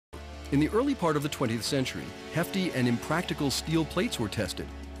In the early part of the 20th century, hefty and impractical steel plates were tested,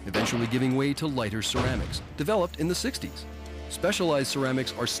 eventually giving way to lighter ceramics, developed in the 60s. Specialized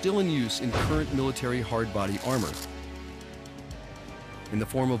ceramics are still in use in current military hard-body armor in the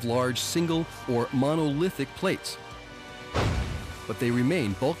form of large single or monolithic plates, but they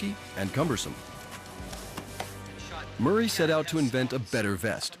remain bulky and cumbersome. Murray set out to invent a better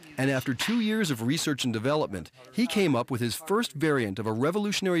vest, and after 2 years of research and development, he came up with his first variant of a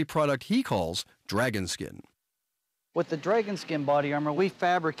revolutionary product he calls Dragon Skin. With the Dragon Skin body armor, we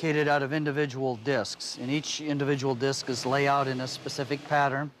fabricate it out of individual discs, and each individual disc is laid out in a specific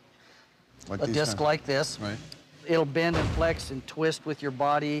pattern. Like a disc like this. Right. It'll bend and flex and twist with your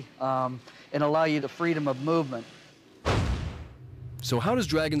body and allow you the freedom of movement. So how does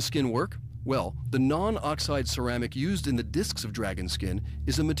Dragon Skin work? Well, the non-oxide ceramic used in the discs of Dragon Skin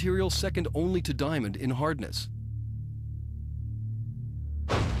is a material second only to diamond in hardness.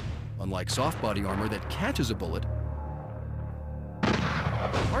 Unlike soft body armor that catches a bullet,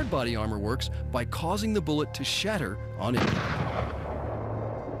 hard body armor works by causing the bullet to shatter on impact.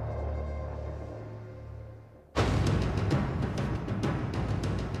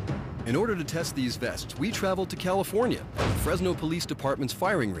 In order to test these vests, we traveled to California at the Fresno Police Department's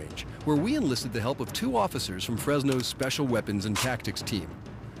firing range, where we enlisted the help of 2 officers from Fresno's Special Weapons and Tactics team.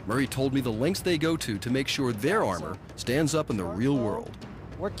 Murray told me the lengths they go to make sure their armor stands up in the real world.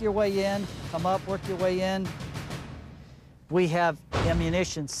 Work your way in, come up, work your way in. We have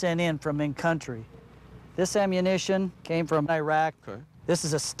ammunition sent in from in-country. This ammunition came from Iraq. Okay. This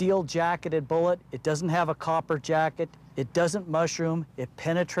is a steel jacketed bullet. It doesn't have a copper jacket. It doesn't mushroom. It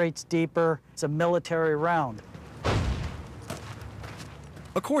penetrates deeper. It's a military round.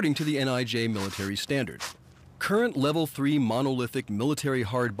 According to the NIJ military standards, current level 3 monolithic military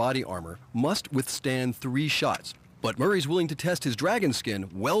hard body armor must withstand 3 shots, but Murray's willing to test his Dragon Skin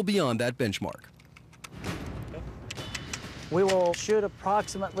well beyond that benchmark. We will shoot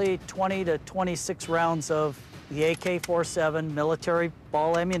approximately 20 to 26 rounds of the AK-47 military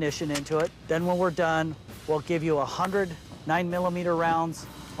ball ammunition into it. Then when we're done, we'll give you 100 9mm rounds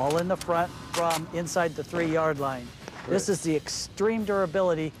all in the front from inside the 3-yard line. Great. This is the extreme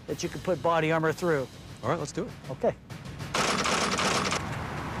durability that you can put body armor through. All right, let's do it. Okay.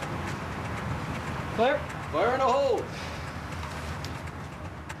 Clear. Fire in a hole.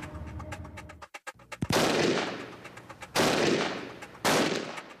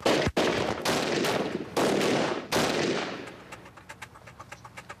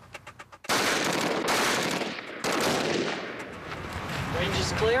 Range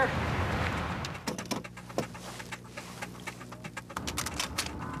is clear.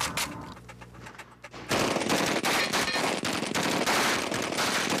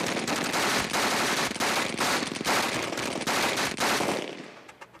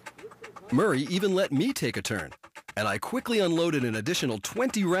 Murray even let me take a turn, and I quickly unloaded an additional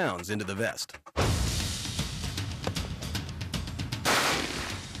 20 rounds into the vest.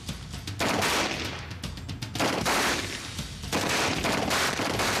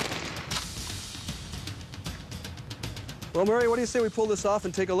 Well, Murray, what do you say we pull this off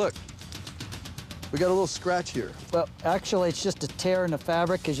and take a look? We got a little scratch here. Well, actually, it's just a tear in the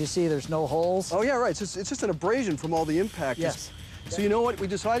fabric. As you see, there's no holes. Oh, yeah, right. It's just an abrasion from all the impact. Yes. So you know what we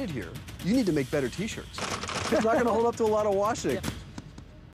decided here? You need to make better T-shirts. It's not going to hold up to a lot of washing.